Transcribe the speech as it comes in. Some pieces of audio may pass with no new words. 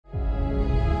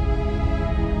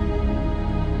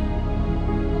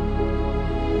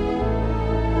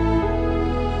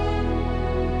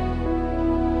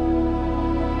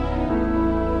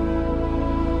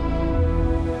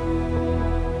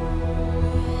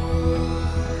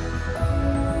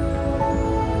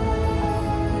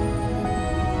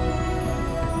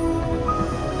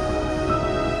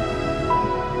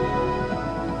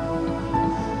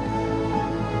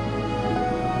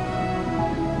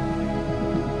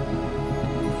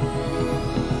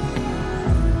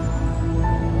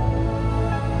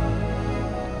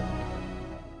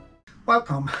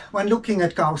Welcome. When looking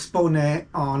at Gauss-Bonnet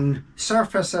on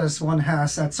surfaces, one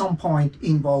has at some point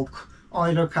invoke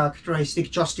Euler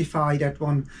characteristic, justify that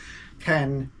one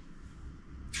can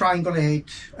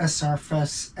triangulate a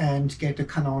surface and get a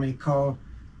canonical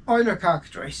Euler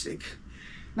characteristic.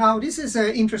 Now this is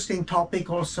an interesting topic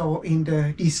also in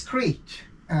the discrete,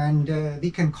 and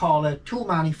we can call it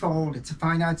two-manifold. It's a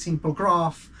finite simple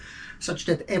graph such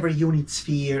that every unit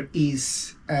sphere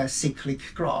is a cyclic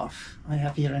graph. I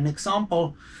have here an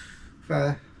example of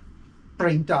a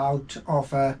printout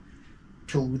of a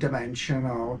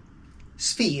two-dimensional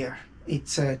sphere.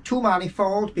 It's a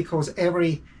two-manifold because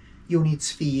every unit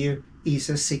sphere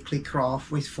is a cyclic graph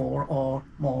with 4 or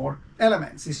more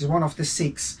elements. This is one of the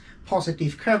 6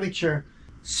 positive curvature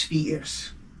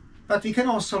spheres. But we can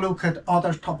also look at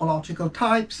other topological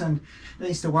types, and there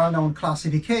is the well-known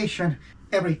classification.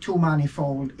 Every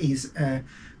two-manifold is a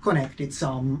connected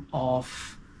sum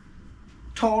of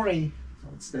tori, so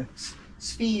it's the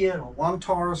sphere, or one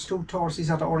torus, two torus, these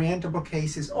are the orientable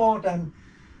cases, or then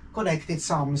connected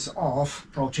sums of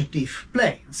projective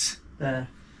planes. The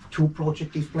two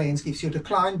projective planes gives you the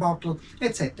Klein bottle,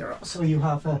 etc. So you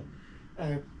have a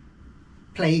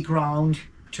playground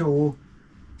to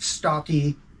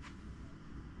study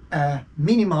a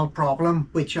minimal problem,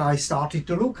 which I started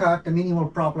to look at. The minimal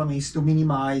problem is to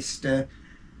minimize the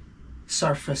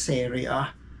surface area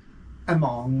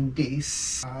among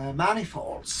these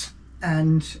manifolds.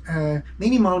 And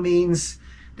minimal means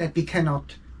that we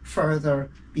cannot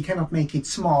make it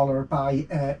smaller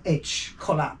by edge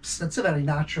collapse. That's a very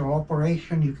natural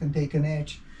operation. You can take an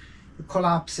edge, you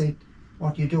collapse it.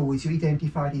 What you do is you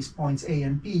identify these points A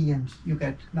and B, and you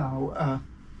get now a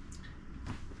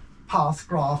path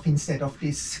graph instead of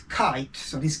this kite.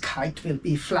 So this kite will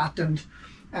be flattened,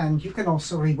 and you can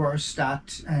also reverse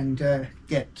that and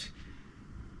get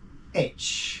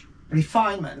edge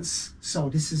refinements. So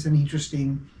this is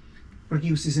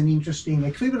produces an interesting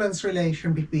equivalence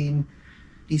relation between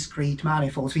discrete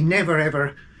manifolds. We never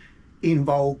ever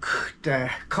invoke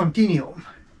the continuum.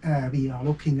 We are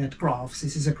looking at graphs.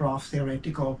 This is a graph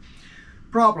theoretical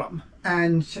problem.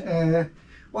 And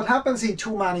what happens in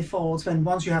two manifolds, when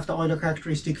once you have the Euler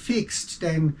characteristic fixed,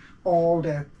 then all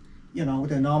the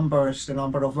numbers, the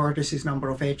number of vertices, number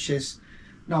of edges,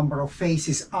 number of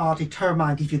faces are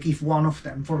determined if you give one of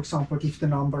them. For example, give the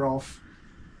number of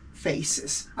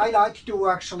faces. I like to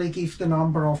actually give the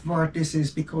number of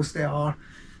vertices because they are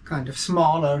kind of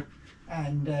smaller,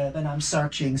 and when I'm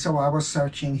searching, so I was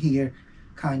searching here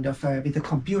kind of with the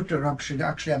computer.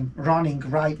 Actually I'm running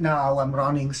right now, I'm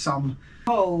running some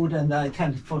code, and I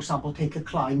can, for example, take a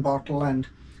Klein bottle and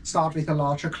start with a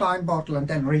larger Klein bottle and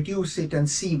then reduce it and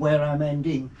see where I'm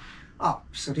ending up.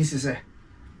 So this is a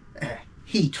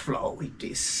heat flow. It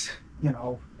is,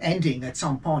 ending at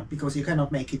some point because you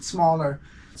cannot make it smaller.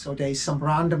 So there is some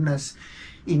randomness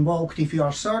invoked if you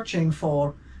are searching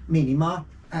for minima,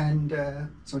 and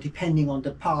so depending on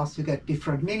the path you get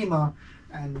different minima.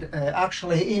 And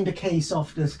actually in the case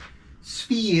of the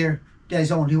sphere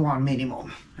there's only one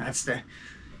minimum. That's the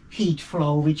heat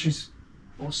flow, which is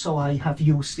also, I have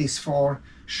used this for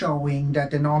showing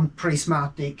that the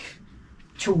non-prismatic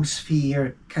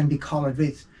two-sphere can be colored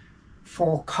with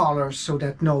 4 colors so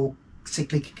that no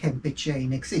cyclic Kempe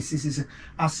chain exists. This is an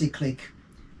acyclic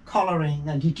coloring,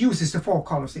 and it uses the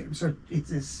 4-color theorem, so it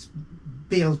is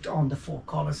built on the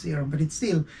 4-color theorem, but it's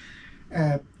still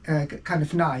kind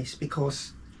of nice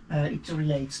because it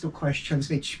relates to questions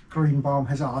which Greenbaum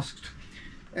has asked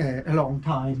a long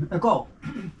time ago.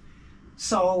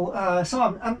 So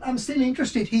I'm still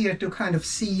interested here to kind of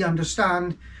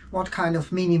understand what kind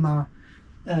of minima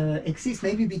exist.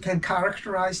 Maybe we can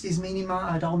characterize these minima,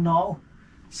 I don't know.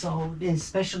 So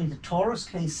especially the torus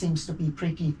case seems to be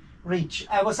pretty rich.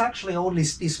 I was actually only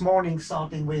this morning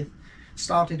started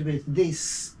with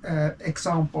these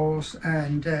examples,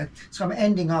 and so I'm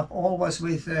ending up always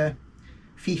with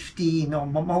 15, or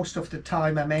most of the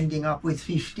time I'm ending up with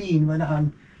 15 when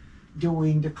I'm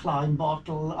doing the Klein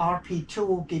bottle.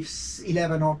 RP2 gives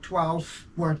 11 or 12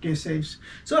 vertices,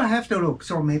 so I have to look.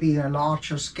 So maybe a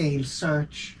larger scale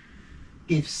search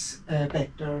gives a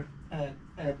better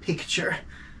picture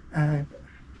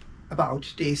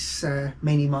about these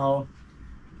minimal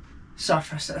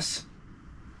surfaces.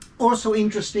 Also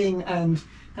interesting, and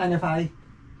kind of I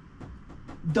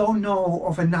don't know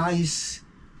of a nice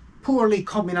poorly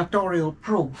combinatorial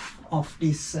proof of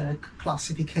this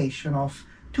classification of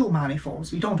two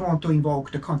manifolds. We don't want to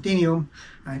invoke the continuum,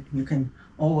 right? You can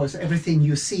always, everything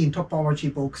you see in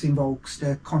topology books invokes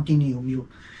the continuum. You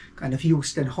kind of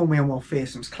use the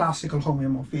homeomorphisms, classical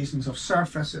homeomorphisms of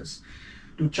surfaces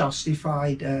to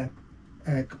justify the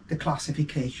the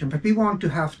classification. But we want to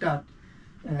have that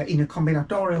in a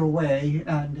combinatorial way,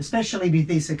 and especially with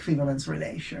this equivalence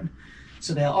relation.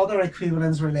 So there are other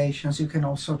equivalence relations. You can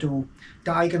also do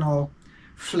diagonal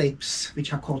flips,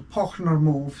 which are called Pochner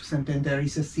moves, and then there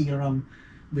is a theorem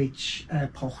which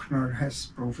Pochner has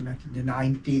proven in the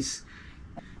 90s.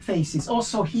 Faces.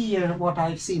 Also here, what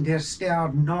I've seen, there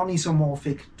are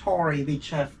non-isomorphic tori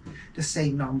which have the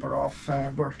same number of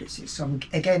vertices. So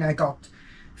again, I got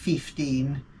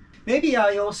 15. Maybe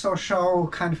I also show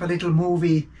kind of a little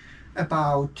movie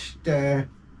about the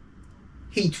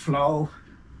heat flow.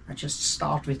 I just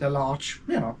start with a large,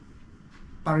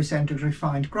 barycentric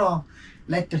refined graph,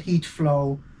 let the heat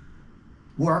flow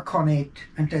work on it,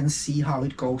 and then see how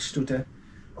it goes to the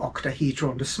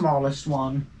octahedron, the smallest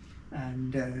one,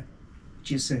 and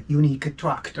which is a unique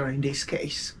attractor in this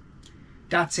case.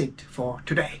 That's it for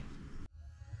today.